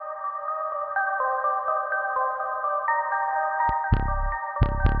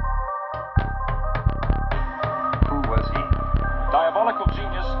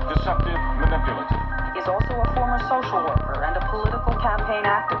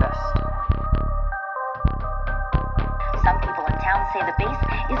main activist. Some people in town say the base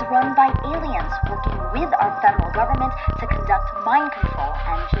is run by aliens working with our federal government to conduct mind control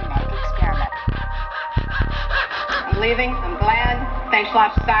and genetic experiments. I'm leaving. I'm glad. Thanks a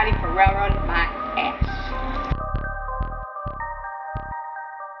lot, society, for railroading my ass.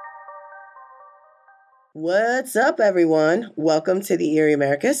 What's up, everyone? Welcome to the Eerie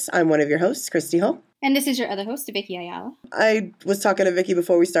Americas. I'm one of your hosts, Christy Hull. And this is your other host, Vicky Ayala. I was talking to Vicky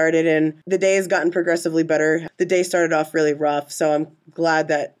before we started, and the day has gotten progressively better. The day started off really rough, so I'm glad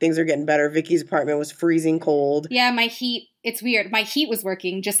that things are getting better. Vicky's apartment was freezing cold. Yeah, my heat, it's weird. My heat was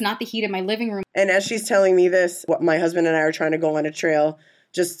working, just not the heat in my living room. And as she's telling me this, my husband and I are trying to go on a trail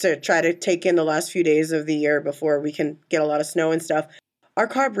just to try to take in the last few days of the year before we can get a lot of snow and stuff. Our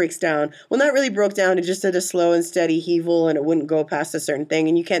car breaks down. Well, not really broke down. It just did a slow and steady heaval, and it wouldn't go past a certain thing,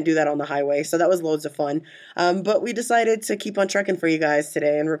 and you can't do that on the highway, so that was loads of fun. But we decided to keep on trekking for you guys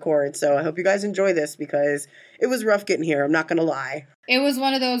today and record, so I hope you guys enjoy this because it was rough getting here, I'm not going to lie. It was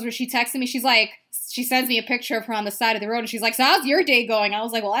one of those where she texted me, she sends me a picture of her on the side of the road, and she's like, so how's your day going? I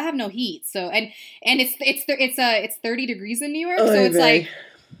was like, well, I have no heat, so, and it's 30 degrees in New York, so it's like...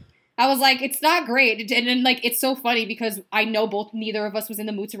 I was like, it's not great. And then, like, it's so funny because I know neither of us was in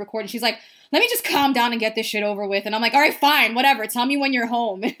the mood to record. And she's like, let me just calm down and get this shit over with. And I'm like, all right, fine, whatever. Tell me when you're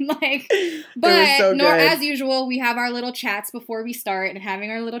home. And like, but so as usual, we have our little chats before we start. And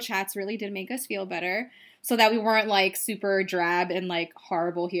having our little chats really did make us feel better so that we weren't like super drab and like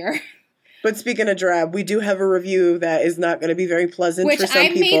horrible here. But speaking of drab, we do have a review that is not going to be very pleasant for some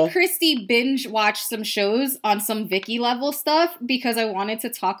people. Which I made Christy binge watch some shows on some Vicky level stuff because I wanted to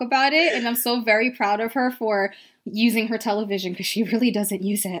talk about it. And I'm so very proud of her for using her television because she really doesn't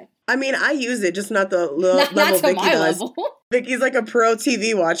use it. I mean, I use it, just not the level Vicky does. Level. Vicky's like a pro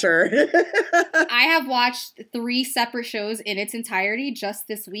TV watcher. I have watched 3 separate shows in its entirety just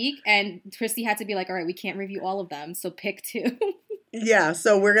this week. And Christy had to be like, all right, we can't review all of them. So pick 2. Yeah,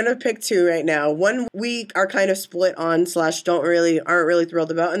 so we're going to pick 2 right now. One we are kind of split on / aren't really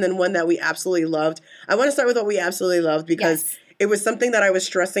thrilled about, and then one that we absolutely loved. I want to start with what we absolutely loved because it was something that I was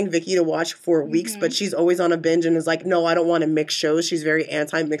stressing Vicky to watch for weeks, but she's always on a binge and is like, no, I don't want to mix shows. She's very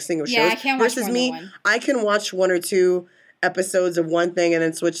anti-mixing of shows. I can't watch versus me, I can watch 1 or 2 episodes of one thing and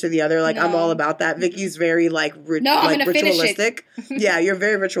then switch to the other. Like, I'm all about that. Vicky's very, ritualistic. Yeah, you're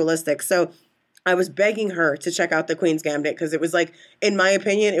very ritualistic. So I was begging her to check out The Queen's Gambit because it was like, in my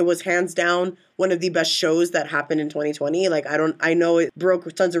opinion, it was hands down one of the best shows that happened in 2020. Like, I know it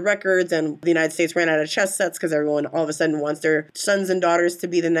broke tons of records and the United States ran out of chess sets because everyone all of a sudden wants their sons and daughters to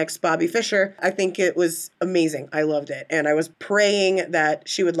be the next Bobby Fischer. I think it was amazing. I loved it. And I was praying that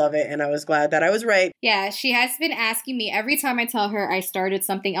she would love it. And I was glad that I was right. Yeah, she has been asking me every time I tell her I started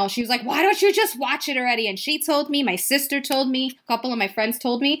something else. She was like, why don't you just watch it already? And she told me, my sister told me, a couple of my friends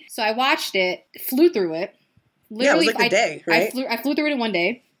told me. So I watched it, flew through it. Literally, yeah, it was like a day, right? I flew through it in one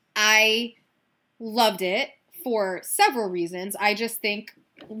day. I loved it for several reasons. I just think,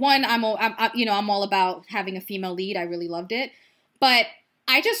 one, I'm all about having a female lead. I really loved it. But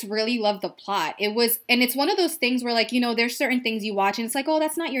I just really loved the plot. It's one of those things where, like, there's certain things you watch and it's like, oh,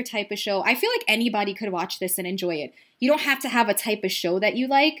 that's not your type of show. I feel like anybody could watch this and enjoy it. You don't have to have a type of show that you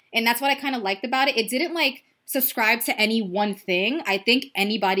like. And that's what I kind of liked about it. It didn't, like, subscribe to any one thing. I think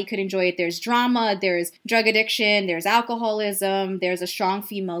anybody could enjoy it. There's drama, there's drug addiction, there's alcoholism, there's a strong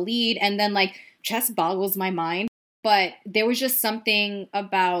female lead, and then, like, chess boggles my mind. But there was just something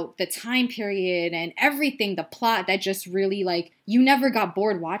about the time period and everything, the plot, that just really, like, you never got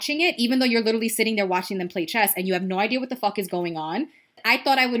bored watching it, even though you're literally sitting there watching them play chess and you have no idea what the fuck is going on. I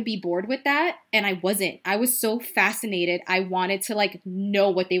thought I would be bored with that, and I wasn't. I was so fascinated. I wanted to, like, know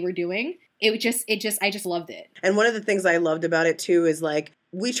what they were doing. I just loved it. And one of the things I loved about it too is, like,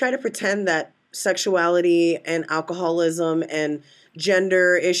 we try to pretend that sexuality and alcoholism and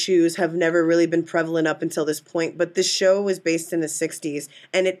gender issues have never really been prevalent up until this point. But this show was based in the 60s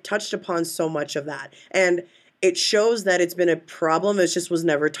and it touched upon so much of that. And it shows that it's been a problem. It just was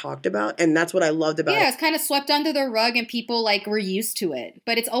never talked about. And that's what I loved about it. Yeah, it's kind of swept under the rug and people, like, were used to it.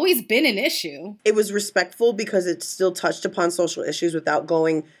 But it's always been an issue. It was respectful because it still touched upon social issues without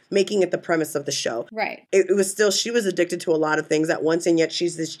making it the premise of the show. Right. It was still, she was addicted to a lot of things at once, and yet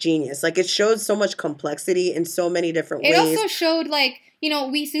she's this genius. Like, it showed so much complexity in so many different ways. It also showed, like,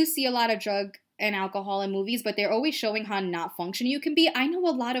 we do see a lot of drug and alcohol in movies, but they're always showing how not functional you can be. I know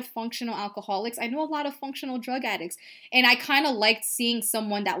a lot of functional alcoholics. I know a lot of functional drug addicts. And I kind of liked seeing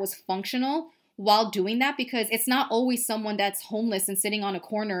someone that was functional while doing that, because it's not always someone that's homeless and sitting on a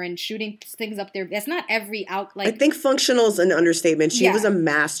corner and shooting things up there. It's not every I think functional is an understatement. She was a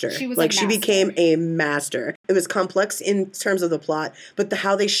master. She became a master. It was complex in terms of the plot, but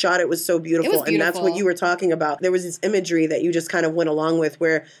how they shot it was so beautiful. And that's what you were talking about. There was this imagery that you just kind of went along with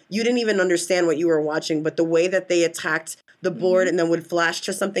where you didn't even understand what you were watching, but the way that they attacked the board and then would flash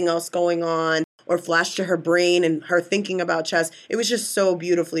to something else going on, or flash to her brain and her thinking about chess. It was just so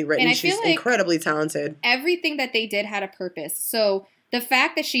beautifully written. And she's incredibly talented. Everything that they did had a purpose. So the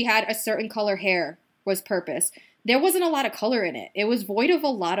fact that she had a certain color hair was purpose. There wasn't a lot of color in it. It was void of a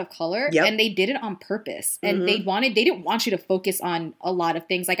lot of color, and they did it on purpose. And they didn't want you to focus on a lot of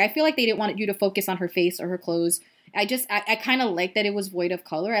things. Like, I feel like they didn't want you to focus on her face or her clothes. I kind of liked that it was void of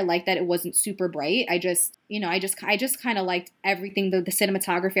color. I liked that it wasn't super bright. I just kind of liked everything, the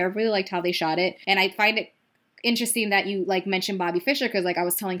cinematography. I really liked how they shot it. And I find it interesting that you like mentioned Bobby Fischer, because like I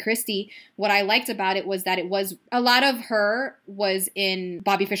was telling Christy, what I liked about it was that it was a lot of her was in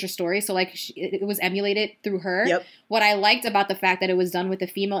Bobby Fischer's story, so like it was emulated through her. What I liked about the fact that it was done with a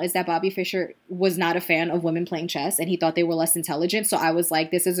female is that Bobby Fischer was not a fan of women playing chess, and he thought they were less intelligent. So I was like,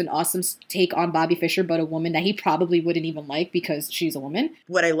 this is an awesome take on Bobby Fischer, but a woman that he probably wouldn't even like because she's a woman.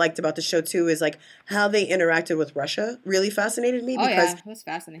 What I liked about the show too is like how they interacted with Russia really fascinated me, because it was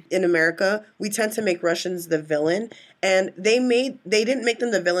fascinating. In America, we tend to make Russians the villain, and they didn't make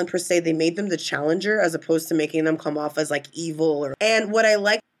them the villain per se. They made them the challenger, as opposed to making them come off as like evil. And what I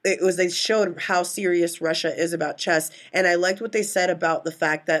liked it was they showed how serious Russia is about chess, and I liked what they said about the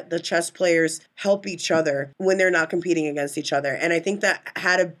fact that the chess players help each other when they're not competing against each other. And I think that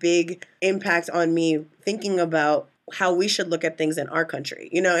had a big impact on me thinking about how we should look at things in our country,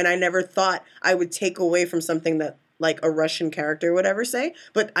 and I never thought I would take away from something that like a Russian character would ever say.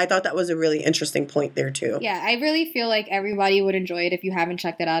 But I thought that was a really interesting point there too. Yeah, I really feel like everybody would enjoy it. If you haven't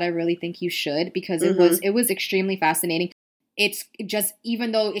checked it out, I really think you should, because it was extremely fascinating. It's just,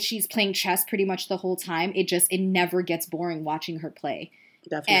 even though she's playing chess pretty much the whole time, it never gets boring watching her play.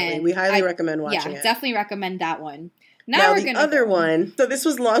 Definitely. And we highly recommend watching it. Yeah, definitely recommend that one. Now the other one, so this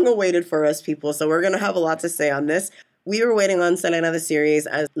was long awaited for us people, so we're going to have a lot to say on this. We were waiting on Selena the series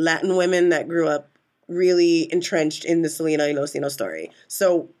as Latin women that grew up really entrenched in the Selena y Los Dinos story.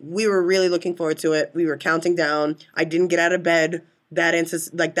 So we were really looking forward to it. We were counting down. I didn't get out of bed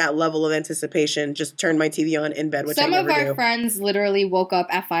that level of anticipation. Just turned my TV on in bed, which I never do. Some of our friends literally woke up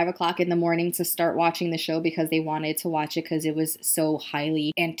at 5 o'clock in the morning to start watching the show because they wanted to watch it because it was so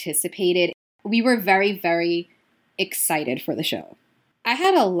highly anticipated. We were very, very excited for the show. I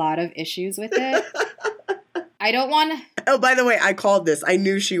had a lot of issues with it. I don't want to... Oh, by the way, I called this. I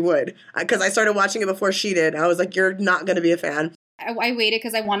knew she would. Because I started watching it before she did. I was like, you're not going to be a fan. I waited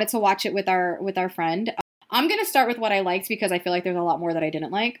because I wanted to watch it with our friend. I'm going to start with what I liked because I feel like there's a lot more that I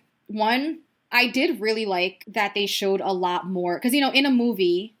didn't like. One, I did really like that they showed a lot more. Because, in a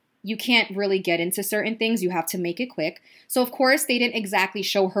movie, you can't really get into certain things. You have to make it quick. So, of course, they didn't exactly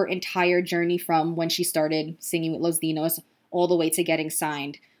show her entire journey from when she started singing with Los Dinos all the way to getting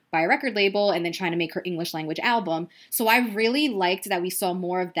signed by a record label and then trying to make her English language album. So I really liked that we saw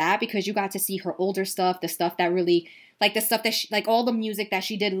more of that because you got to see her older stuff, the stuff that really, like the stuff that she, like all the music that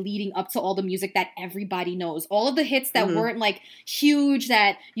she did leading up to all the music that everybody knows. All of the hits that weren't like huge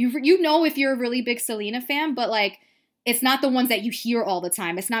that you know if you're a really big Selena fan, but like it's not the ones that you hear all the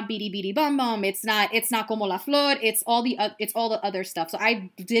time. It's not Bidi Bidi Bum Bum. It's not Como La Flor. It's all the other stuff. So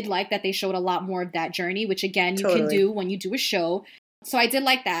I did like that they showed a lot more of that journey, which again you can do when you do a show. So I did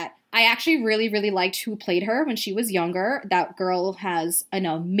like that. I actually really, really liked who played her when she was younger. That girl has an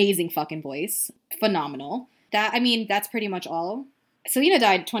amazing fucking voice. Phenomenal. That's pretty much all. Selena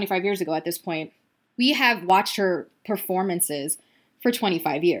died 25 years ago at this point. We have watched her performances for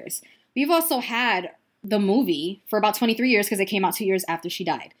 25 years. We've also had the movie for about 23 years because it came out 2 years after she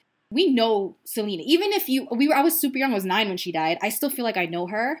died. We know Selena. Even if I was super young, I was 9 when she died. I still feel like I know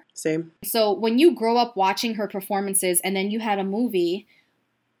her. Same. So when you grow up watching her performances and then you had a movie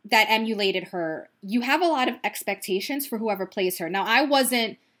that emulated her, you have a lot of expectations for whoever plays her. Now, I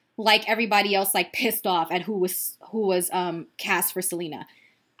wasn't like everybody else, like pissed off at who was cast for Selena.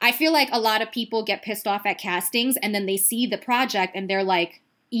 I feel like a lot of people get pissed off at castings and then they see the project and they're like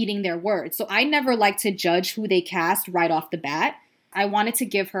eating their words. So I never like to judge who they cast right off the bat. I wanted to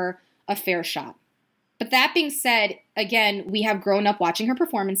give her a fair shot. But that being said, again, we have grown up watching her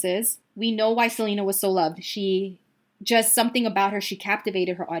performances. We know why Selena was so loved. Just something about her, she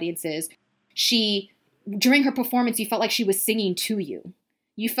captivated her audiences. During her performance, you felt like she was singing to you.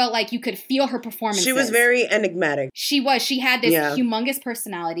 You felt like you could feel her performances. She was very enigmatic. She was. She had this humongous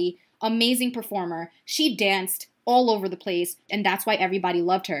personality, amazing performer. She danced all over the place, and that's why everybody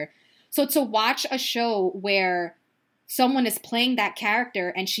loved her. So to watch a show where someone is playing that character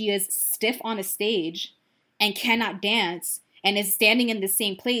and she is stiff on a stage and cannot dance and is standing in the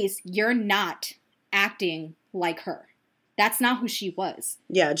same place, you're not acting like her. That's not who she was.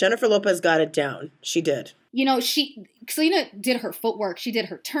 Yeah, Jennifer Lopez got it down. She did. You know, Selena did her footwork. She did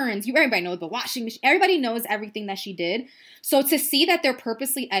her turns. Everybody knows the washing machine. Everybody knows everything that she did. So to see that they're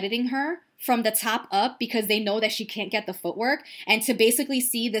purposely editing her from the top up because they know that she can't get the footwork, and to basically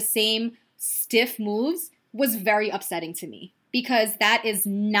see the same stiff moves was very upsetting to me, because that is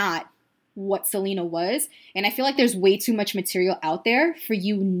not what Selena was. And I feel like there's way too much material out there for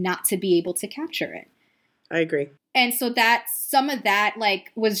you not to be able to capture it. I agree. And so that some of that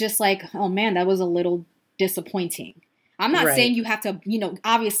like was just like, oh man, that was a little disappointing. I'm not saying you have to,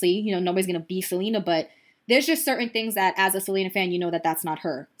 obviously, nobody's going to be Selena, but there's just certain things that as a Selena fan, that that's not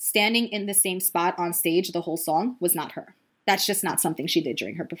her. Standing in the same spot on stage the whole song was not her. That's just not something she did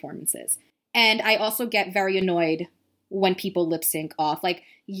during her performances. And I also get very annoyed when people lip sync off. Like,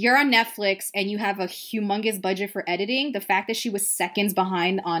 you're on Netflix and you have a humongous budget for editing. The fact that she was seconds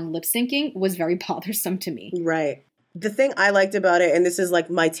behind on lip syncing was very bothersome to me. Right. The thing I liked about it, and this is like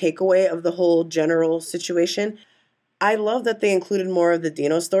my takeaway of the whole general situation, I love that they included more of the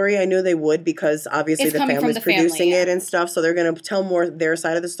Dino story. I knew they would, because obviously the family's producing it and stuff, so they're going to tell more their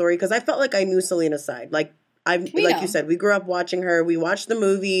side of the story, because I felt like I knew Selena's side. Like you said, we grew up watching her. We watched the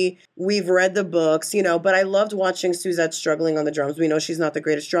movie. We've read the books, but I loved watching Suzette struggling on the drums. We know she's not the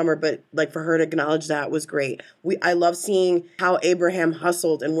greatest drummer, but like for her to acknowledge that was great. I love seeing how Abraham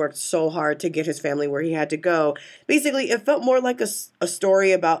hustled and worked so hard to get his family where he had to go. Basically, it felt more like a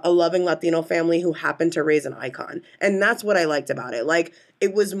story about a loving Latino family who happened to raise an icon. And that's what I liked about it. Like,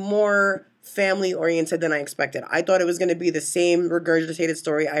 it was more family oriented than I expected. I thought it was going to be the same regurgitated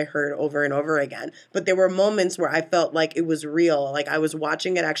story I heard over and over again. But there were moments where I felt like it was real. Like, I was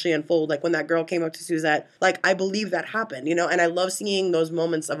watching it actually unfold. Like, when that girl came up to Suzette, like, I believe that happened, and I love seeing those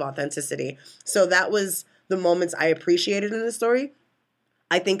moments of authenticity. So that was the moments I appreciated in the story.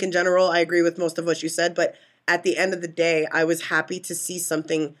 I think in general, I agree with most of what you said, but at the end of the day, I was happy to see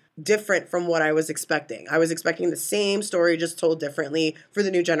something different from what I was expecting. I was expecting the same story, just told differently for the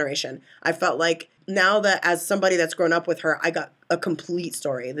new generation. I felt like now that as somebody that's grown up with her, I got a complete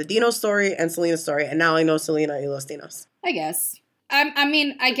story. The Dino story and Selena's story, and now I know Selena y los Dinos. I guess.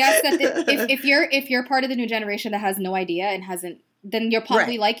 I guess that if you're part of the new generation that has no idea and hasn't, then you'll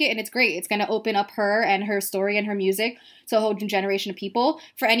probably like it, and it's great. It's going to open up her and her story and her music to a whole new generation of people.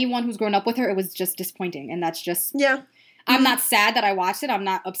 For anyone who's grown up with her, it was just disappointing, and that's just... Yeah. I'm not sad that I watched it. I'm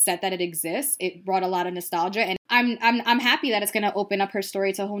not upset that it exists. It brought a lot of nostalgia, and I'm happy that it's going to open up her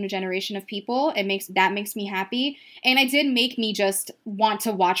story to a whole new generation of people. It makes me happy, and it did make me just want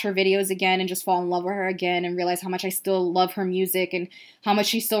to watch her videos again and just fall in love with her again and realize how much I still love her music and how much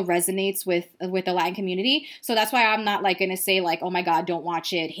she still resonates with the Latin community. So that's why I'm not like going to say like, oh my God, don't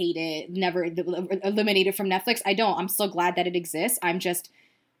watch it, hate it, never eliminate it from Netflix. I don't. I'm so glad that it exists. I'm just...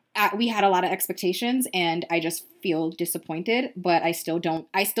 we had a lot of expectations, and I just feel disappointed, but I still don't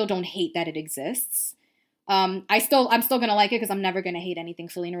hate that it exists. I'm still gonna like it because I'm never gonna hate anything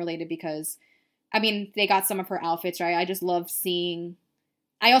Selena related, because they got some of her outfits right. I just love seeing.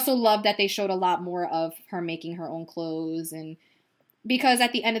 I also love that they showed a lot more of her making her own clothes, and because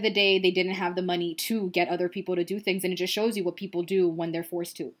at the end of the day, they didn't have the money to get other people to do things, and it just shows you what people do when they're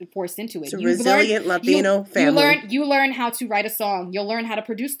forced into it. It's a resilient Latino family. You learn how to write a song. You'll learn how to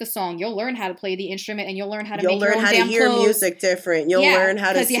produce the song. You'll learn how to play the instrument, and you'll learn how to make your own damn clothes. You'll learn how to hear music different. You'll learn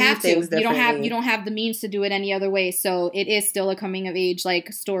how to see things differently. You don't have the means to do it any other way. So it is still a coming of age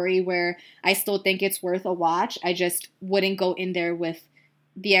like story where I still think it's worth a watch. I just wouldn't go in there with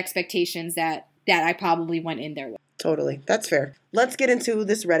the expectations that I probably went in there with. Totally. That's fair. Let's get into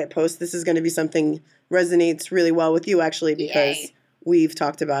this Reddit post. This is going to be something resonates really well with you, actually, because we've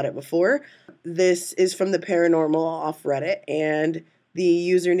talked about it before. This is from the Paranormal off Reddit, and the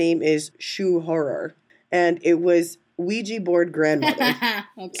username is Shoe Horror. And it was Ouija board grandmother.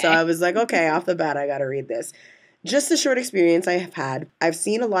 Okay. So I was like, okay, off the bat, I got to read this. Just a short experience I have had. I've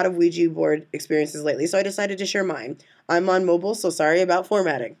seen a lot of Ouija board experiences lately, so I decided to share mine. I'm on mobile, so sorry about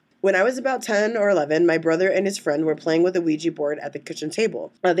formatting. When I was about 10 or 11, my brother and his friend were playing with a Ouija board at the kitchen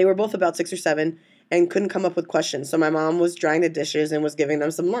table. They were both about 6 or 7 and couldn't come up with questions, so my mom was drying the dishes and was giving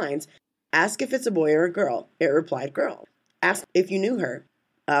them some lines. Ask if it's a boy or a girl. It replied, girl. Ask if you knew her.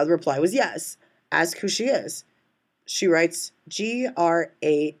 The reply was yes. Ask who she is. She writes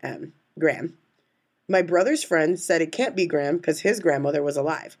G-R-A-M, Graham. My brother's friend said it can't be Graham because his grandmother was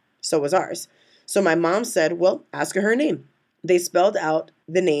alive. So was ours. So my mom said, well, ask her name. They spelled out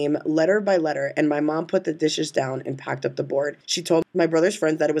the name letter by letter, and my mom put the dishes down and packed up the board. She told my brother's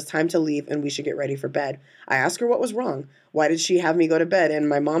friends that it was time to leave and we should get ready for bed. I asked her what was wrong. Why did she have me go to bed? And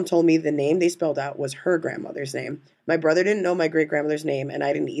my mom told me the name they spelled out was her grandmother's name. My brother didn't know my great-grandmother's name, and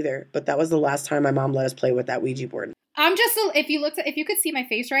I didn't either, but that was the last time my mom let us play with that Ouija board. I'm just, if you could see my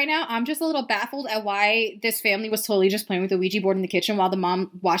face right now, I'm just a little baffled at why this family was totally just playing with the Ouija board in the kitchen while the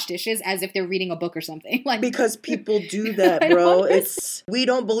mom washed dishes as if they're reading a book or something. Like, because people do that, bro. We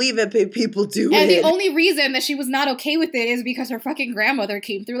don't believe it, but people do and it. And the only reason that she was not okay with it is because her fucking grandmother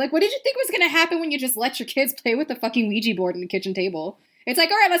came through. Like, what did you think was going to happen when you just let your kids play with the fucking Ouija board in the kitchen table? It's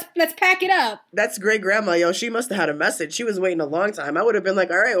like, all right, let's pack it up. That's great grandma, yo. She must have had a message. She was waiting a long time. I would have been like,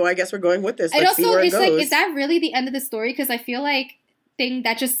 all right, well, I guess we're going with this. Let's see where it goes. Like, is that really the end of the story? Because I feel like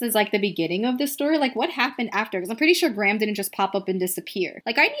that just is like the beginning of the story. Like, what happened after? Because I'm pretty sure Graham didn't just pop up and disappear.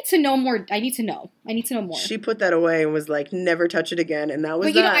 Like, I need to know more. I need to know more. She put that away and was like, never touch it again. And that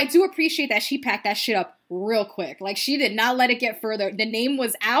was But, I do appreciate that she packed that shit up real quick. Like, she did not let it get further. The name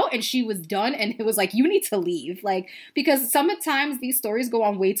was out and she was done. And it was like, you need to leave. Like, because sometimes these stories go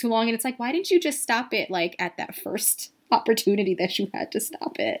on way too long. And it's like, why didn't you just stop it, like, at that first opportunity that you had to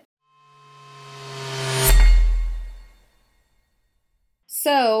stop it?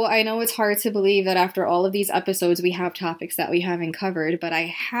 So, I know it's hard to believe that after all of these episodes, we have topics that we haven't covered, but I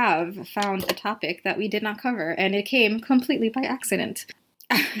have found a topic that we did not cover, and it came completely by accident.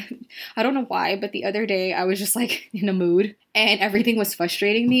 I don't know why, but the other day I was just like in a mood and everything was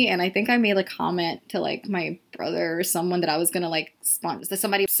frustrating me. And I think I made a comment to like my brother or someone that I was going to like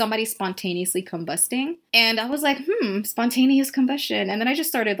somebody spontaneously combusting. And I was like, spontaneous combustion. And then I just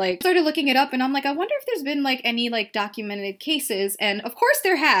started looking it up and I'm like, I wonder if there's been like any like documented cases. And of course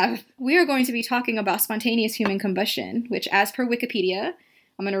there have. We are going to be talking about spontaneous human combustion, which as per Wikipedia,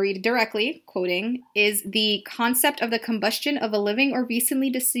 I'm going to read it directly, quoting, is the concept of the combustion of a living or recently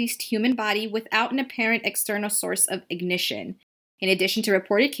deceased human body without an apparent external source of ignition. In addition to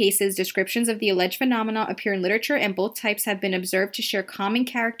reported cases, descriptions of the alleged phenomena appear in literature, and both types have been observed to share common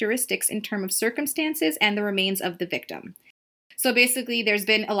characteristics in terms of circumstances and the remains of the victim. So basically, there's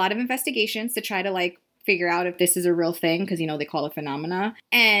been a lot of investigations to try to like figure out if this is a real thing, because, they call it phenomena.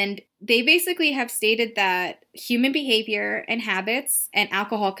 And they basically have stated that human behavior and habits and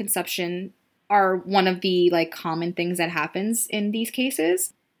alcohol consumption are one of the, like, common things that happens in these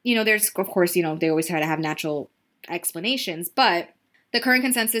cases. There's, of course, they always try to have natural explanations, but the current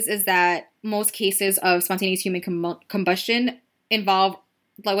consensus is that most cases of spontaneous human combustion involve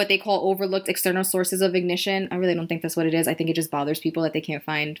like what they call overlooked external sources of ignition. I really don't think that's what it is. I think it just bothers people that they can't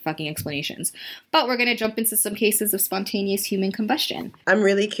find fucking explanations. But we're going to jump into some cases of spontaneous human combustion. I'm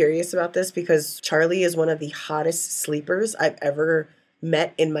really curious about this because Charlie is one of the hottest sleepers I've ever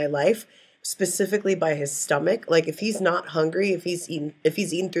met in my life, specifically by his stomach. Like if he's not hungry, if he's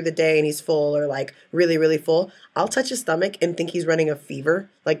eaten through the day and he's full or like really, really full, I'll touch his stomach and think he's running a fever.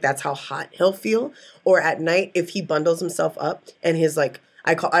 Like that's how hot he'll feel. Or at night, if he bundles himself up and his like,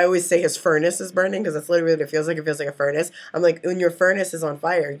 I always say his furnace is burning because that's literally what it feels like. It feels like a furnace. I'm like, when your furnace is on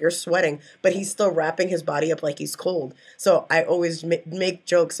fire, you're sweating, but he's still wrapping his body up like he's cold. So I always make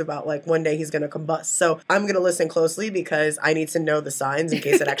jokes about like one day he's going to combust. So I'm going to listen closely because I need to know the signs in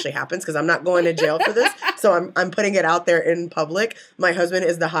case it actually happens because I'm not going to jail for this. So I'm putting it out there in public. My husband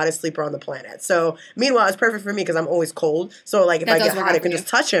is the hottest sleeper on the planet. So meanwhile, it's perfect for me because I'm always cold. So like if I get hot, I can just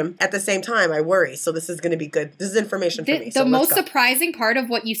touch him. At the same time, I worry. So this is going to be good. This is information for me. The most surprising part of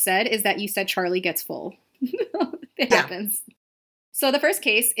what you said is that you said Charlie gets full. It happens. So the first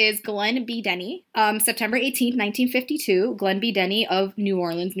case is Glenn B. Denny. September 18th, 1952, Glenn B. Denny of New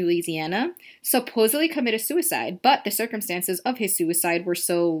Orleans, Louisiana, supposedly committed suicide, but the circumstances of his suicide were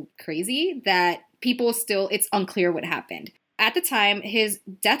so crazy that it's unclear what happened. At the time, his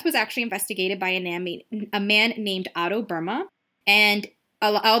death was actually investigated by a man named Otto Burma, and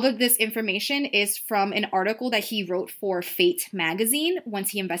all of this information is from an article that he wrote for Fate magazine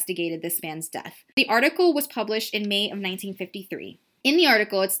once he investigated this man's death. The article was published in May of 1953. In the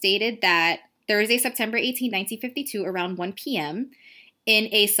article, it stated that Thursday, September 18, 1952, around 1 p.m., in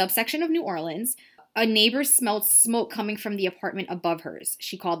a subsection of New Orleans, a neighbor smelled smoke coming from the apartment above hers.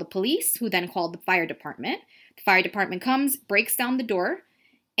 She called the police, who then called the fire department. The fire department comes, breaks down the door,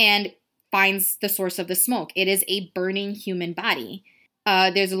 and finds the source of the smoke. It is a burning human body.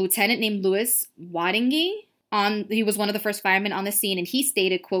 There's a lieutenant named Louis Wadingi. He was one of the first firemen on the scene, and he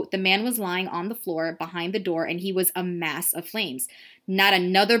stated, quote, "The man was lying on the floor behind the door, and he was a mass of flames. Not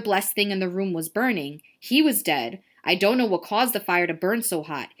another blessed thing in the room was burning. He was dead. I don't know what caused the fire to burn so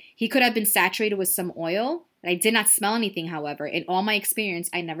hot. He could have been saturated with some oil. I did not smell anything, however. In all my experience,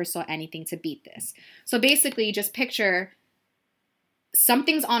 I never saw anything to beat this." So basically, just picture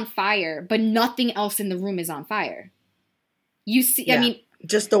something's on fire, but nothing else in the room is on fire. You see, I mean,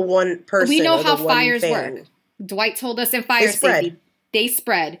 just the one person. We know how fires work. Dwight told us in fire safety. They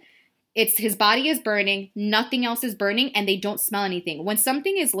spread. It's his body is burning, nothing else is burning, and they don't smell anything. When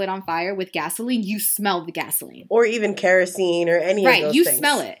something is lit on fire with gasoline, you smell the gasoline. Or even kerosene or any of those things. Right, you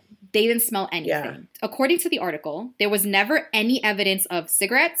smell it. They didn't smell anything. Yeah. According to the article, there was never any evidence of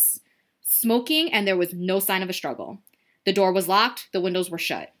cigarettes, smoking, and there was no sign of a struggle. The door was locked, the windows were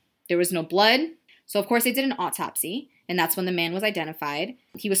shut. There was no blood. So, of course, they did an autopsy, and that's when the man was identified.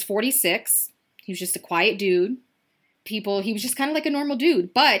 He was 46. He was just a quiet dude. He was just kind of like a normal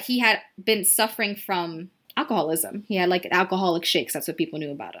dude, but he had been suffering from alcoholism. He had like alcoholic shakes. That's what people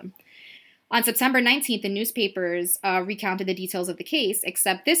knew about him. On September 19th, the newspapers recounted the details of the case,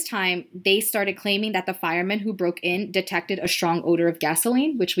 except this time they started claiming that the fireman who broke in detected a strong odor of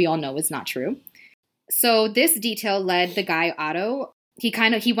gasoline, which we all know is not true. So this detail led the guy, Otto,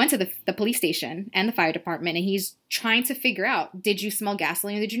 he went to the police station and the fire department, and he's trying to figure out, did you smell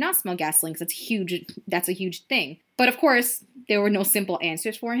gasoline or did you not smell gasoline? Because that's a huge thing. But of course, there were no simple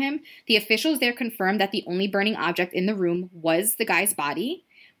answers for him. The officials there confirmed that the only burning object in the room was the guy's body,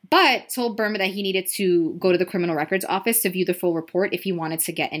 but told Burma that he needed to go to the criminal records office to view the full report if he wanted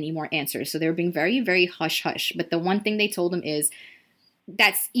to get any more answers. So they were being very, very hush-hush. But the one thing they told him is,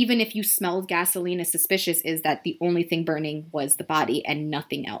 that's even if you smelled gasoline as suspicious, is that the only thing burning was the body and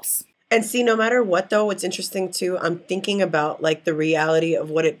nothing else. And see, no matter what, though, what's interesting, too, I'm thinking about, like, the reality of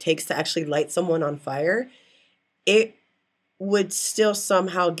what it takes to actually light someone on fire. It would still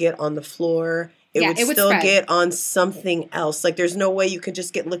somehow get on the floor. It would still get on something else. Like, there's no way you could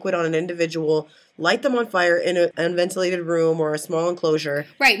just get liquid on an individual, light them on fire in an unventilated room or a small enclosure.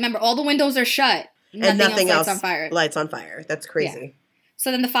 Right. Remember, all the windows are shut. Nothing else lights on fire. That's crazy. Yeah. So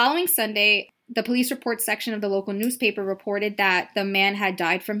then the following Sunday, the police report section of the local newspaper reported that the man had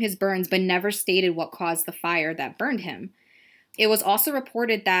died from his burns, but never stated what caused the fire that burned him. It was also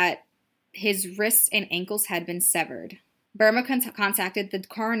reported that his wrists and ankles had been severed. Burma contacted the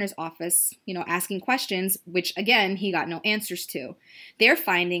coroner's office, asking questions, which, again, he got no answers to. Their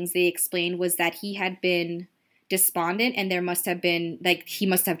findings, they explained, was that he had been despondent and there must have been, he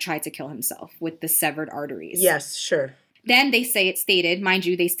must have tried to kill himself with the severed arteries. Yes, sure. Then they stated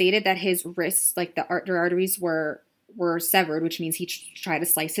that his wrists, the arteries were severed, which means he tried to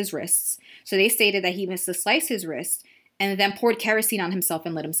slice his wrists. So they stated that he must have sliced his wrist and then poured kerosene on himself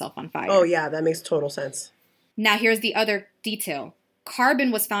and lit himself on fire. Oh, yeah, that makes total sense. Now, here's the other detail.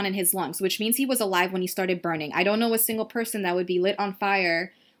 Carbon was found in his lungs, which means he was alive when he started burning. I don't know a single person that would be lit on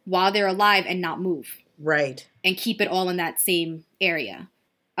fire while they're alive and not move. Right. And keep it all in that same area.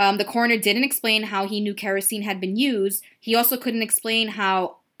 The coroner didn't explain how he knew kerosene had been used. He also couldn't explain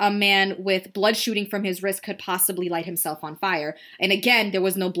how a man with blood shooting from his wrist could possibly light himself on fire. And again, there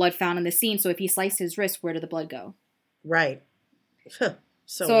was no blood found in the scene, so if he sliced his wrist, where did the blood go? Right.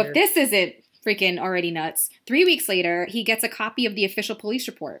 So weird. If this isn't freaking already nuts, 3 weeks later, he gets a copy of the official police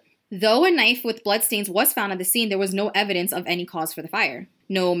report. Though a knife with bloodstains was found at the scene, there was no evidence of any cause for the fire.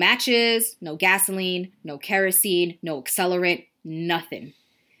 No matches, no gasoline, no kerosene, no accelerant, nothing.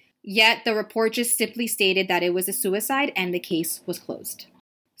 Yet the report just simply stated that it was a suicide and the case was closed.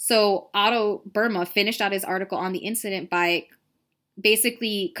 So Otto Burma finished out his article on the incident by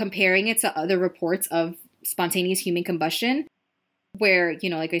basically comparing it to other reports of spontaneous human combustion, where,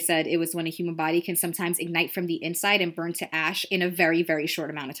 like I said, it was when a human body can sometimes ignite from the inside and burn to ash in a very, very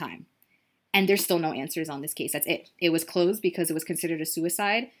short amount of time. And there's still no answers on this case. That's it. It was closed because it was considered a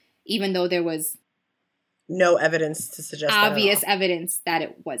suicide, even though there was no evidence to suggest obvious evidence that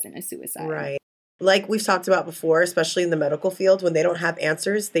it wasn't a suicide. Right. Like we've talked about before, especially in the medical field, when they don't have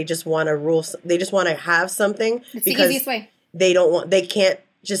answers, they just want to rule. They just want to have something. It's the easiest way. They can't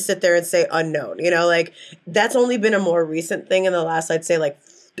just sit there and say unknown. That's only been a more recent thing in the last, I'd say,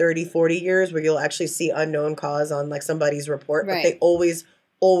 30, 40 years where you'll actually see unknown cause on somebody's report. Right. But they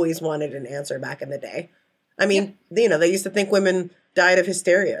always wanted an answer back in the day. I mean, yep. They used to think women died of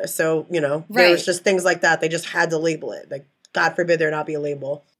hysteria. So, there was just things like that. They just had to label it. God forbid there not be a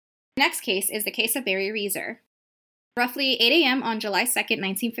label. Next case is the case of Mary Reeser. Roughly 8 a.m. on July 2nd,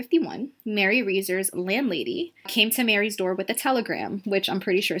 1951, Mary Reeser's landlady came to Mary's door with a telegram, which I'm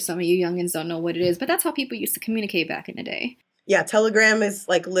pretty sure some of you youngins don't know what it is, but that's how people used to communicate back in the day. Yeah, telegram is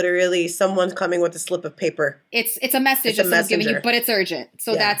literally someone's coming with a slip of paper. It's a message that someone's giving you, but it's urgent.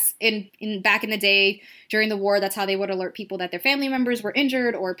 So that's in back in the day during the war. That's how they would alert people that their family members were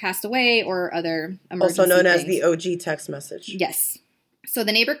injured or passed away or other emergency also known things. As the OG text message. Yes. So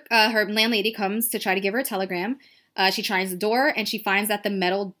the neighbor, her landlady, comes to try to give her a telegram. She tries the door and she finds that the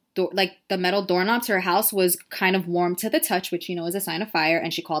metal the metal doorknob to her house was kind of warm to the touch, which, is a sign of fire,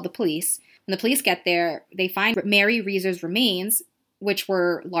 and she called the police. When the police get there, they find Mary Reeser's remains, which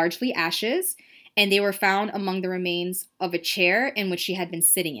were largely ashes, and they were found among the remains of a chair in which she had been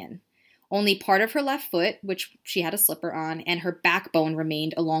sitting in. Only part of her left foot, which she had a slipper on, and her backbone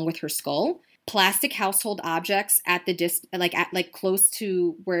remained along with her skull. Plastic household objects at the close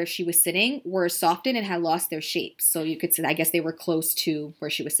to where she was sitting were softened and had lost their shapes. So you could say, I guess they were close to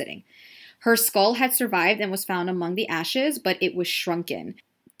where she was sitting. Her skull had survived and was found among the ashes, but it was shrunken.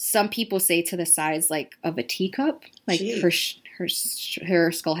 Some people say to the size of a teacup. Her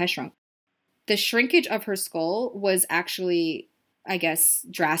skull has shrunk. The shrinkage of her skull was actually, I guess,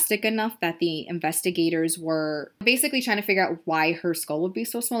 drastic enough that the investigators were basically trying to figure out why her skull would be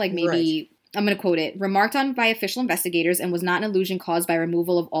so small. Maybe, right. I'm going to quote it, remarked on by official investigators and was not an illusion caused by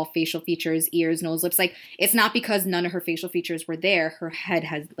removal of all facial features, ears, nose, lips. It's not because none of her facial features were there. Her head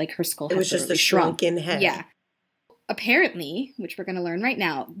has, her skull has shrunk. It was just a shrunken head. Yeah. Apparently, which we're going to learn right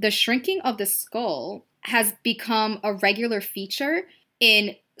now, the shrinking of the skull has become a regular feature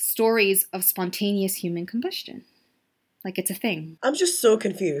in stories of spontaneous human combustion. It's a thing. I'm just so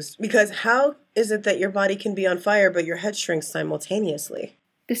confused because how is it that your body can be on fire but your head shrinks simultaneously?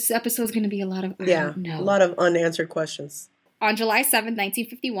 This episode is going to be a lot of a lot of unanswered questions. On July 7,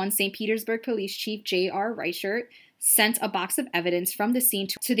 1951, St. Petersburg Police Chief J.R. Reichert sent a box of evidence from the scene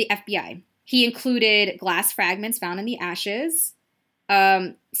to the FBI. He included glass fragments found in the ashes,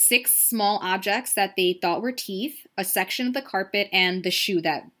 6 small objects that they thought were teeth, a section of the carpet, and the shoe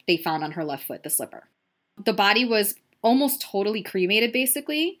that they found on her left foot, the slipper. The body was almost totally cremated,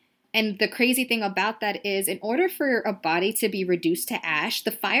 basically. And the crazy thing about that is, in order for a body to be reduced to ash,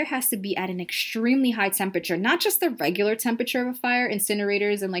 the fire has to be at an extremely high temperature. Not just the regular temperature of a fire,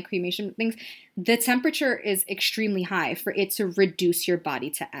 incinerators and cremation things. The temperature is extremely high for it to reduce your body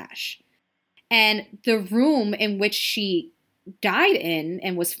to ash. And the room in which she died in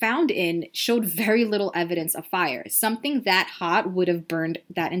and was found in showed very little evidence of fire. Something that hot would have burned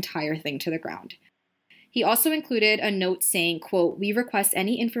that entire thing to the ground. He also included a note saying, quote, "We request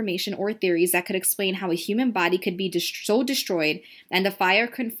any information or theories that could explain how a human body could be so destroyed and the fire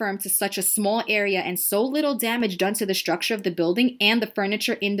confirmed to such a small area and so little damage done to the structure of the building and the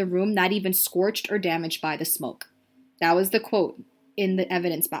furniture in the room not even scorched or damaged by the smoke." That was the quote in the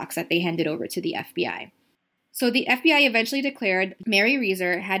evidence box that they handed over to the FBI. So the FBI eventually declared Mary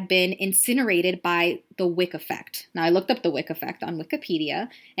Reeser had been incinerated by the wick effect. Now, I looked up the wick effect on Wikipedia,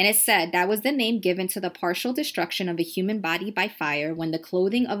 and it said that was the name given to the partial destruction of a human body by fire when the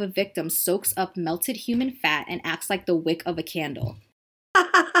clothing of a victim soaks up melted human fat and acts like the wick of a candle.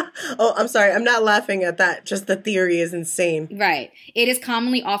 Oh, I'm sorry. I'm not laughing at that. Just the theory is insane. Right. It is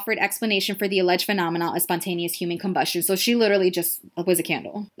commonly offered explanation for the alleged phenomenon of spontaneous human combustion. So she literally just was a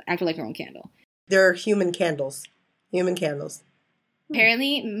candle, acted like her own candle. They're human candles. Human candles.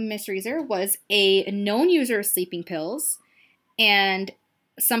 Apparently, Miss Reeser was a known user of sleeping pills, and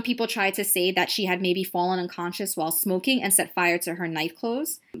some people tried to say that she had maybe fallen unconscious while smoking and set fire to her night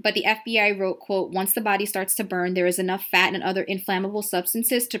clothes. But the FBI wrote, quote, "Once the body starts to burn, there is enough fat and other inflammable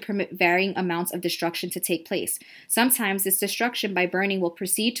substances to permit varying amounts of destruction to take place. Sometimes this destruction by burning will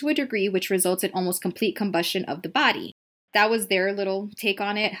proceed to a degree which results in almost complete combustion of the body." That was their little take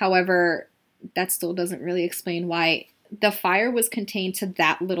on it. However, that still doesn't really explain why the fire was contained to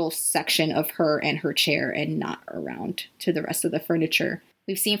that little section of her and her chair and not around to the rest of the furniture.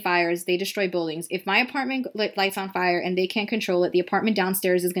 We've seen fires. They destroy buildings. If my apartment lights on fire and they can't control it, the apartment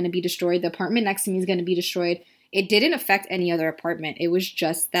downstairs is going to be destroyed. The apartment next to me is going to be destroyed. It didn't affect any other apartment. It was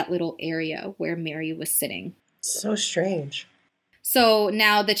just that little area where Mary was sitting. So strange. So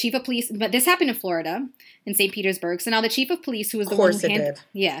now the chief of police, but this happened in Florida, in St. Petersburg. So now the chief of police, who was the one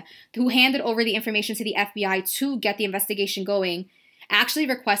who handed over the information to the FBI to get the investigation going, actually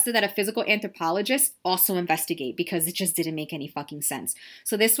requested that a physical anthropologist also investigate because it just didn't make any fucking sense.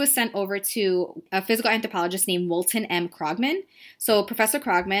 So this was sent over to a physical anthropologist named Walton M. Krogman. So Professor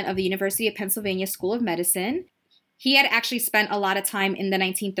Krogman of the University of Pennsylvania School of Medicine, he had actually spent a lot of time in the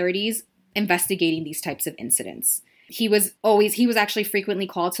 1930s investigating these types of incidents. He was actually frequently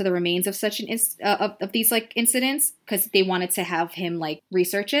called to the remains of such of these incidents because they wanted to have him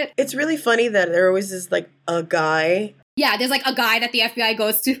research it. It's really funny that there always is a guy. Yeah, there's a guy that the FBI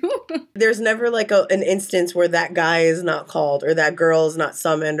goes to. There's never an instance where that guy is not called or that girl is not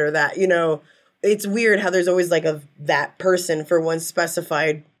summoned or that, it's weird how there's always that person for one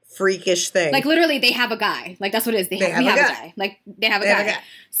specified freakish thing. Literally, they have a guy. That's what it is. We have a guy. They have a guy.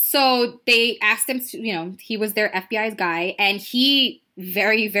 So they asked him to, he was their FBI's guy, and he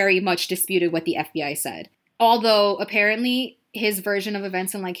very, very much disputed what the FBI said. Although, apparently, his version of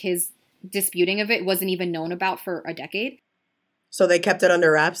events and like his disputing of it wasn't even known about for a decade. So they kept it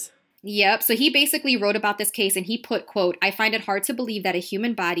under wraps? Yep. So he basically wrote about this case and he put, quote, "I find it hard to believe that a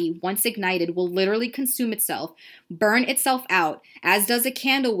human body, once ignited, will literally consume itself, burn itself out, as does a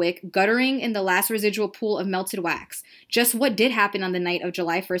candle wick, guttering in the last residual pool of melted wax. Just what did happen on the night of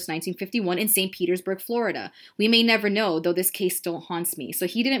July 1st, 1951 in St. Petersburg, Florida. We may never know, though this case still haunts me." So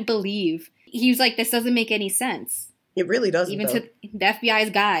he didn't believe. He was like, this doesn't make any sense. It really doesn't, Even to the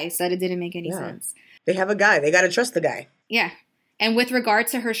FBI's guy said it didn't make any sense. They have a guy. They got to trust the guy. Yeah. And with regard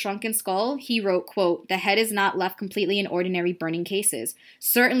to her shrunken skull, he wrote, quote, "The head is not left completely in ordinary burning cases.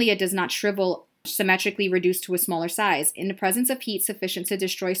 Certainly it does not shrivel, symmetrically reduced to a smaller size. In the presence of heat sufficient to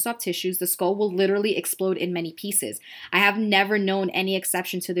destroy soft tissues, the skull will literally explode in many pieces. I have never known any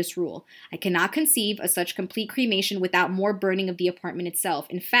exception to this rule. I cannot conceive of such complete cremation without more burning of the apartment itself.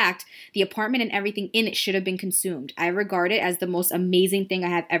 In fact, the apartment and everything in it should have been consumed. I regard it as the most amazing thing I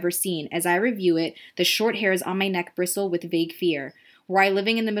have ever seen. As I review it, the short hairs on my neck bristle with vague fear. Were I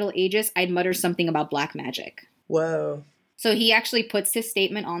living in the Middle Ages, I'd mutter something about black magic." Whoa. So he actually puts his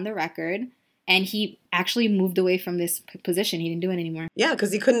statement on the record. And he actually moved away from this position. He didn't do it anymore. Yeah,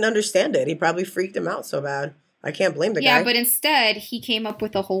 because he couldn't understand it. He probably freaked him out so bad. I can't blame the guy. Yeah, but instead, he came up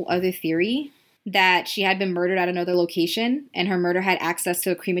with a whole other theory that she had been murdered at another location, and her murder had access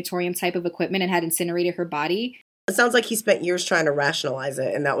to a crematorium type of equipment and had incinerated her body. It sounds like he spent years trying to rationalize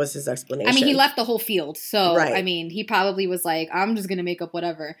it, and that was his explanation. I mean, he left the whole field. So, right. I mean, he probably was like, I'm just going to make up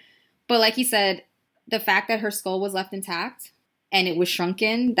whatever. But like he said, the fact that her skull was left intact and it was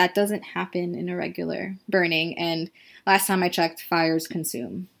shrunken, that doesn't happen in a regular burning. And last time I checked, fires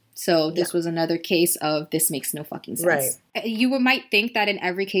consume. So this was another case of this makes no fucking sense. Right. You might think that in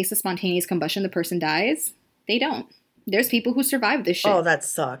every case of spontaneous combustion, the person dies. They don't. There's people who survive this shit. Oh, that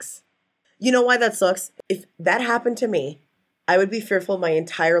sucks. You know why that sucks? If that happened to me, I would be fearful my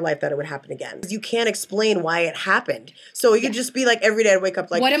entire life that it would happen again. You can't explain why it happened. So you could just be like, every day I'd wake up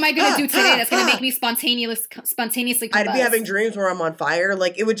like, what am I going to do today that's going to make me spontaneously combust? I'd be having dreams where I'm on fire.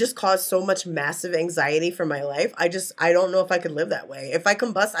 Like, it would just cause so much massive anxiety for my life. I don't know if I could live that way. If I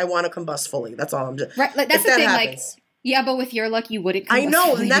combust, I want to combust fully. That's all I'm just. Right. Like, that's the thing. Happens. Like, yeah, but with your luck, you wouldn't combust. I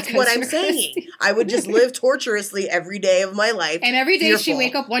know, and that's what I'm saying. I would just live torturously every day of my life. And every day she'd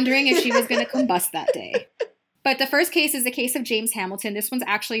wake up wondering if she was going to combust that day. But the first case is the case of James Hamilton. This one's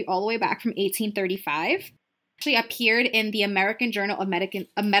actually all the way back from 1835. Actually appeared in the American Journal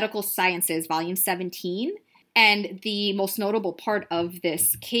of Medical Sciences, volume 17. And the most notable part of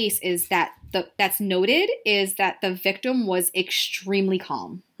this case is that that's noted is that the victim was extremely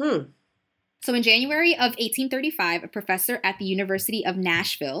calm. So in January of 1835, a professor at the University of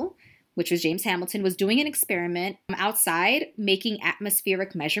Nashville, which was James Hamilton, was doing an experiment outside making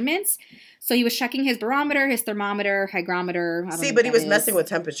atmospheric measurements. So he was checking his barometer, his thermometer, hygrometer. See, but he was messing with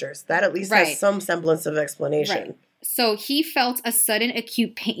temperatures. That at least has some semblance of explanation. Right. So he felt a sudden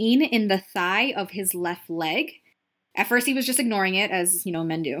acute pain in the thigh of his left leg. At first he was just ignoring it, as,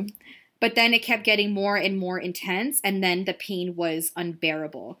 men do. But then it kept getting more and more intense, and then the pain was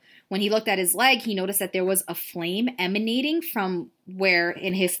unbearable. When he looked at his leg, he noticed that there was a flame emanating from where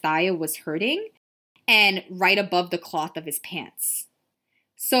in his thigh it was hurting and right above the cloth of his pants.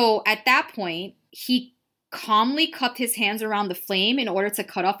 So at that point, he calmly cupped his hands around the flame in order to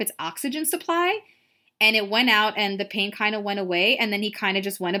cut off its oxygen supply, and it went out and the pain kind of went away, and then he kind of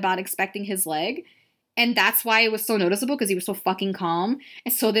just went about inspecting his leg. And that's why it was so noticeable, because he was so fucking calm.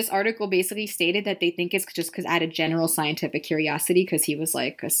 And so this article basically stated that they think it's just because out of general scientific curiosity, because he was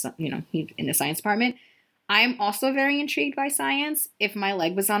like, he's in the science department. I'm also very intrigued by science. If my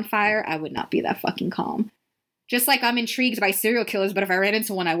leg was on fire, I would not be that fucking calm. Just like I'm intrigued by serial killers, but if I ran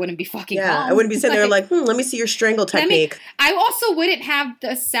into one, I wouldn't be fucking calm. I wouldn't be sitting there like, let me see your strangle technique. I also wouldn't have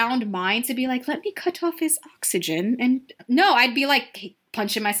the sound mind to be like, let me cut off his oxygen. And no, I'd be like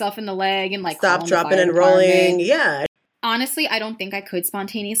punching myself in the leg and like stop, dropping, and rolling. Yeah. Honestly, I don't think I could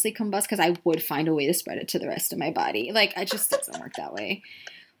spontaneously combust because I would find a way to spread it to the rest of my body. Like, it just doesn't work that way.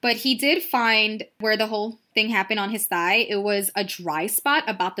 But he did find where the whole thing happened on his thigh. It was a dry spot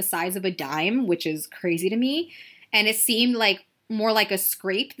about the size of a dime, which is crazy to me. And it seemed like more like a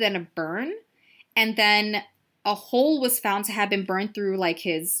scrape than a burn. And then a hole was found to have been burned through like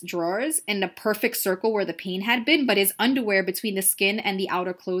his drawers in the perfect circle where the pain had been, but his underwear between the skin and the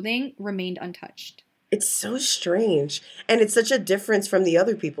outer clothing remained untouched. It's so strange. And it's such a difference from the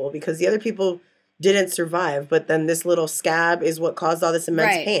other people, because the other people didn't survive, but then this little scab is what caused all this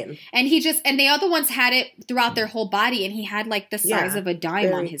immense pain. And the other ones had it throughout their whole body, and he had like the size of a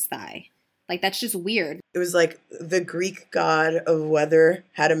dime on his thigh. Like, that's just weird. It was like the Greek god of weather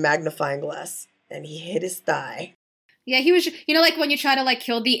had a magnifying glass, and he hit his thigh. Yeah, he was, like when you try to like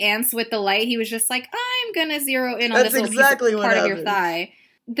kill the ants with the light, he was just like, I'm gonna zero in on That's this little exactly piece what part of your happened. thigh.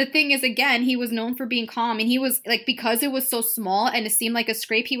 The thing is, again, he was known for being calm, and he was like, because it was so small and it seemed like a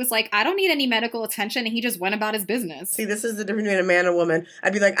scrape, he was like, I don't need any medical attention, and he just went about his business. See, this is the difference between a man and a woman.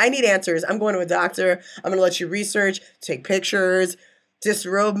 I'd be like, I need answers. I'm going to a doctor. I'm going to let you research, take pictures,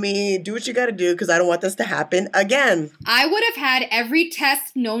 disrobe me, do what you got to do because I don't want this to happen again. I would have had every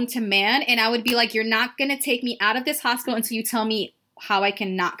test known to man, and I would be like, you're not going to take me out of this hospital until you tell me how I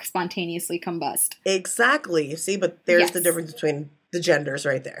can not spontaneously combust. Exactly. See, but there's the difference between the genders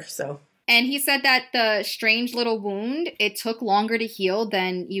right there. So. And he said that the strange little wound, it took longer to heal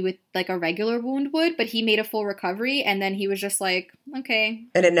than you would, like a regular wound would, but he made a full recovery, and then he was just like, okay.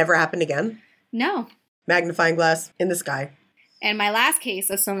 And it never happened again? No. Magnifying glass in the sky. And my last case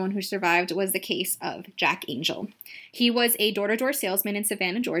of someone who survived was the case of Jack Angel. He was a door-to-door salesman in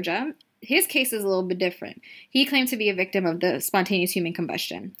Savannah, Georgia. His case is a little bit different. He claimed to be a victim of the spontaneous human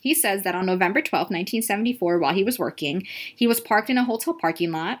combustion. He says that on November 12, 1974, while he was working, he was parked in a hotel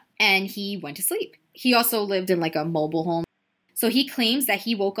parking lot and he went to sleep. He also lived in like a mobile home. So he claims that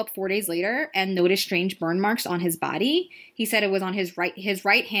he woke up 4 days later and noticed strange burn marks on his body. He said it was on his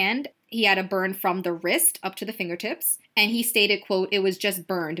right hand. He had a burn from the wrist up to the fingertips. And he stated, quote, it was just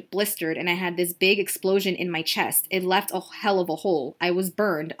burned, blistered, and I had this big explosion in my chest. It left a hell of a hole. I was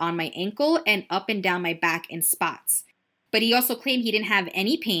burned on my ankle and up and down my back in spots. But he also claimed he didn't have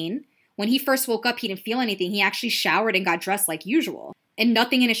any pain. When he first woke up, he didn't feel anything. He actually showered and got dressed like usual. And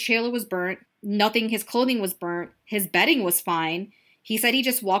nothing in his trailer was burnt. Nothing, his clothing was burnt. His bedding was fine. He said he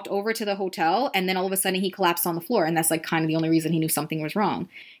just walked over to the hotel and then all of a sudden he collapsed on the floor. And that's like kind of the only reason he knew something was wrong.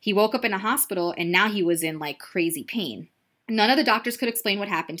 He woke up in a hospital and now he was in like crazy pain. None of the doctors could explain what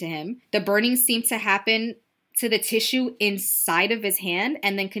happened to him. The burning seemed to happen to the tissue inside of his hand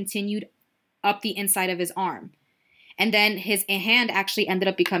and then continued up the inside of his arm. And then his hand actually ended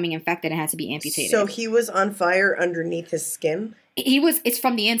up becoming infected and had to be amputated. So he was on fire underneath his skin? It's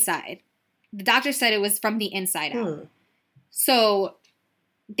from the inside. The doctor said it was from the inside out. So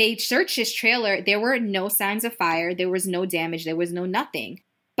they searched his trailer. There were no signs of fire. There was no damage. There was no nothing.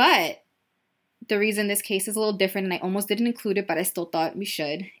 But the reason this case is a little different, and I almost didn't include it, but I still thought we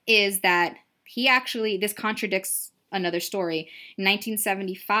should, is that this contradicts another story. In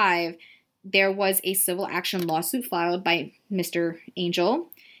 1975, there was a civil action lawsuit filed by Mr. Angel.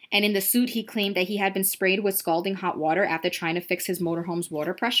 And in the suit, he claimed that he had been sprayed with scalding hot water after trying to fix his motorhome's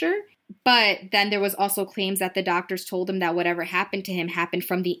water pressure. But then there was also claims that the doctors told him that whatever happened to him happened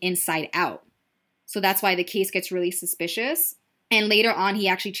from the inside out. So that's why the case gets really suspicious. And later on, he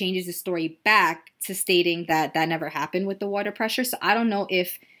actually changes his story back to stating that that never happened with the water pressure. So I don't know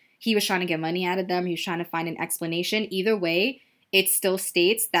if he was trying to get money out of them. He was trying to find an explanation. Either way, it still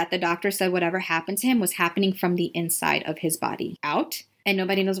states that the doctor said whatever happened to him was happening from the inside of his body out. And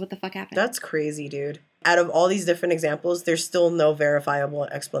nobody knows what the fuck happened. That's crazy, dude. Out of all these different examples, there's still no verifiable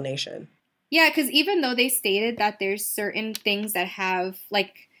explanation. Yeah, because even though they stated that there's certain things that have,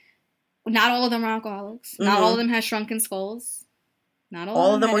 like, not all of them are alcoholics. Mm-hmm. Not all of them have shrunken skulls. Not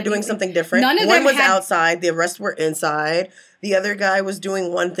all of them were doing something different. None of One them was outside. The rest were inside. The other guy was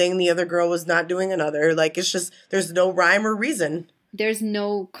doing one thing. The other girl was not doing another. Like, it's just, there's no rhyme or reason. There's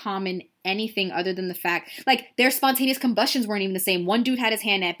no common anything other than the fact, like, their spontaneous combustions weren't even the same. One dude had his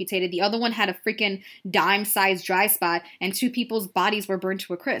hand amputated. The other one had a freaking dime-sized dry spot, and two people's bodies were burned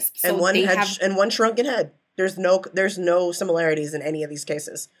to a crisp. So and one shrunken head. There's no similarities in any of these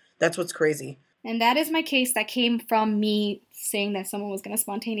cases. That's what's crazy. And that is my case that came from me saying that someone was going to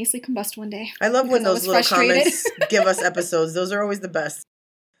spontaneously combust one day. I love when those little comments give us episodes. Those are always the best.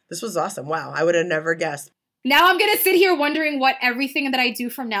 This was awesome. Wow. I would have never guessed. Now I'm going to sit here wondering what everything that I do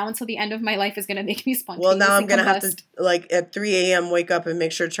from now until the end of my life is going to make me spontaneously Well, now I'm going to have combust. to, like, at 3 a.m. wake up and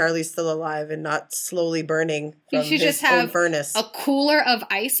make sure Charlie's still alive and not slowly burning from his own furnace. A cooler of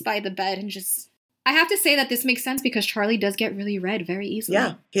ice by the bed and just... I have to say that this makes sense because Charlie does get really red very easily.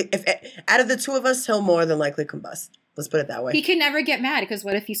 Yeah. If out of the two of us, he'll more than likely combust. Let's put it that way. He can never get mad because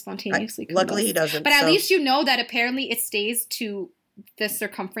what if he spontaneously combusts? Luckily, he doesn't. But at least you know that apparently it stays to the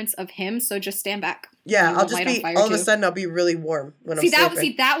circumference of him, so just stand back. Yeah, I'll just be, all of a sudden, I'll be really warm when I'm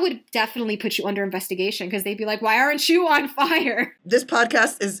sleeping. That would definitely put you under investigation because they'd be like, why aren't you on fire? This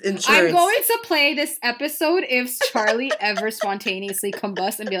podcast is insurance. I'm going to play this episode if Charlie ever spontaneously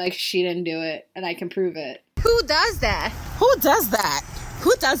combusts and be like, she didn't do it, and I can prove it. Who does that? Who does that?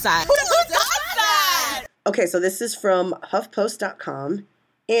 Who does that? Who does that? Okay, so this is from HuffPost.com,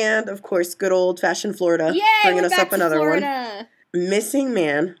 and of course, good old-fashioned Florida, bringing us up another one. Missing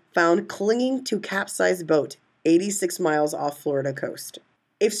man found clinging to capsized boat 86 miles off Florida coast.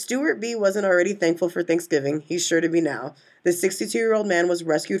 If Stuart B. wasn't already thankful for Thanksgiving, he's sure to be now. The 62-year-old man was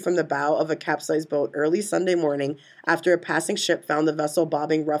rescued from the bow of a capsized boat early Sunday morning after a passing ship found the vessel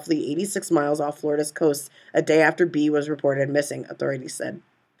bobbing roughly 86 miles off Florida's coast a day after B. was reported missing, authorities said.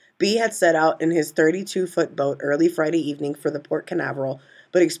 B. had set out in his 32-foot boat early Friday evening for the Port Canaveral,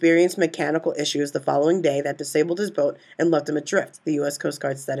 but experienced mechanical issues the following day that disabled his boat and left him adrift, the U.S. Coast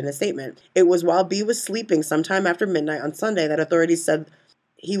Guard said in a statement. It was while B. was sleeping sometime after midnight on Sunday that authorities said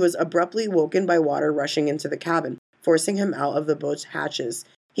he was abruptly woken by water rushing into the cabin, forcing him out of the boat's hatches.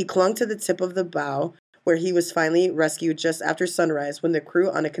 He clung to the tip of the bow, where he was finally rescued just after sunrise when the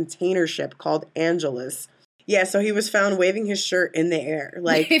crew on a container ship called Angelus. Yeah, so he was found waving his shirt in the air.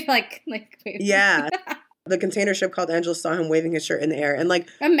 Like yeah. The container ship called Angelus saw him waving his shirt in the air. And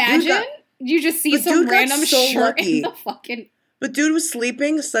imagine you just see some random shirt in the fucking... But dude was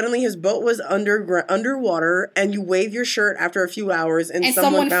sleeping. Suddenly his boat was underwater, and you wave your shirt after a few hours, and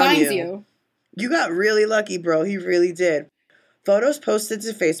someone finds you. You got really lucky, bro. He really did. Photos posted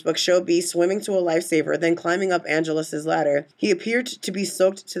to Facebook show B swimming to a lifesaver, then climbing up Angelus's ladder. He appeared to be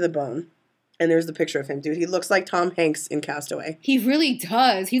soaked to the bone. And there's the picture of him, dude. He looks like Tom Hanks in Castaway. He really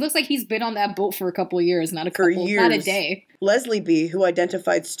does. He looks like he's been on that boat for a couple of years, not a day. Leslie B., who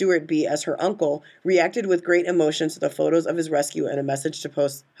identified Stuart B. as her uncle, reacted with great emotion to the photos of his rescue in a message to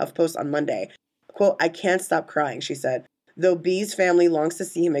HuffPost on Monday. Quote, "I can't stop crying," she said. Though B's family longs to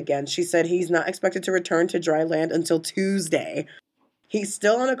see him again, she said he's not expected to return to dry land until Tuesday. He's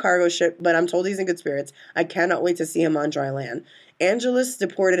still on a cargo ship, but I'm told he's in good spirits. I cannot wait to see him on dry land. Angelus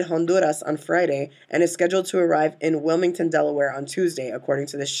deported Honduras on Friday and is scheduled to arrive in Wilmington, Delaware on Tuesday, according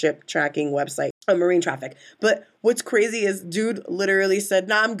to the ship tracking website on marine traffic. But what's crazy is dude literally said,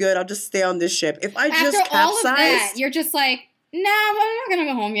 "Nah, I'm good. I'll just stay on this ship." If I just capsized... After all of that, you're just like, "Nah, I'm not going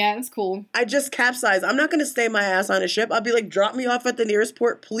to go home yet. It's cool. I just capsized. I'm not going to stay my ass on a ship. I'll be like, drop me off at the nearest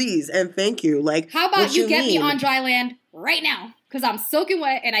port, please, and thank you." Like, how about you get me on dry land right now? Because I'm soaking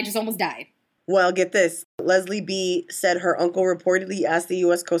wet and I just almost died. Well, get this. Leslie B. said her uncle reportedly asked the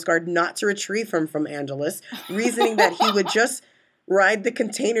U.S. Coast Guard not to retrieve him from Angelus, reasoning that he would just ride the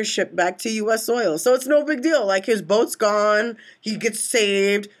container ship back to U.S. soil. So it's no big deal. Like, his boat's gone. He gets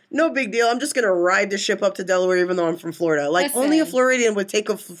saved. No big deal. I'm just going to ride the ship up to Delaware even though I'm from Florida. Like, listen, only a Floridian would take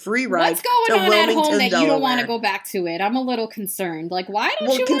a free ride to Wilmington, Delaware. What's going on at home that you don't want to go back to it? I'm a little concerned. Like, why don't you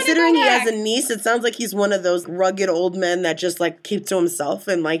want to go back? Well, considering he has a niece, it sounds like he's one of those rugged old men that just, like, keeps to himself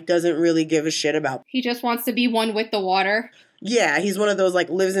and, like, doesn't really give a shit about. He just wants to be one with the water. Yeah, he's one of those, like,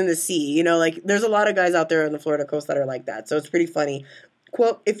 lives in the sea. You know, like, there's a lot of guys out there on the Florida coast that are like that. So it's pretty funny.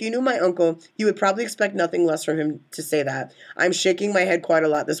 Quote, "If you knew my uncle, you would probably expect nothing less from him to say that. I'm shaking my head quite a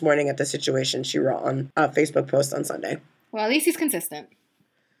lot this morning at the situation," she wrote on a Facebook post on Sunday. Well, at least he's consistent.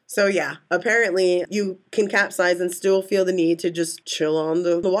 So yeah, apparently you can capsize and still feel the need to just chill on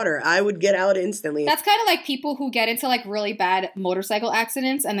the water. I would get out instantly. That's kind of like people who get into like really bad motorcycle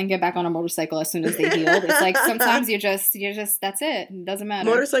accidents and then get back on a motorcycle as soon as they healed. It's like sometimes you just that's it. It doesn't matter.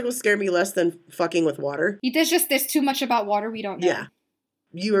 Motorcycles scare me less than fucking with water. There's too much about water we don't know. Yeah.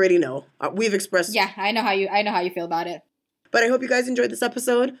 You already know. We've expressed... Yeah, I know how you feel about it. But I hope you guys enjoyed this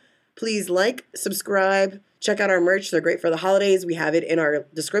episode. Please like, subscribe, check out our merch. They're great for the holidays. We have it in our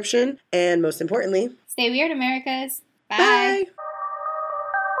description. And most importantly... Stay weird, Americas. Bye. Bye.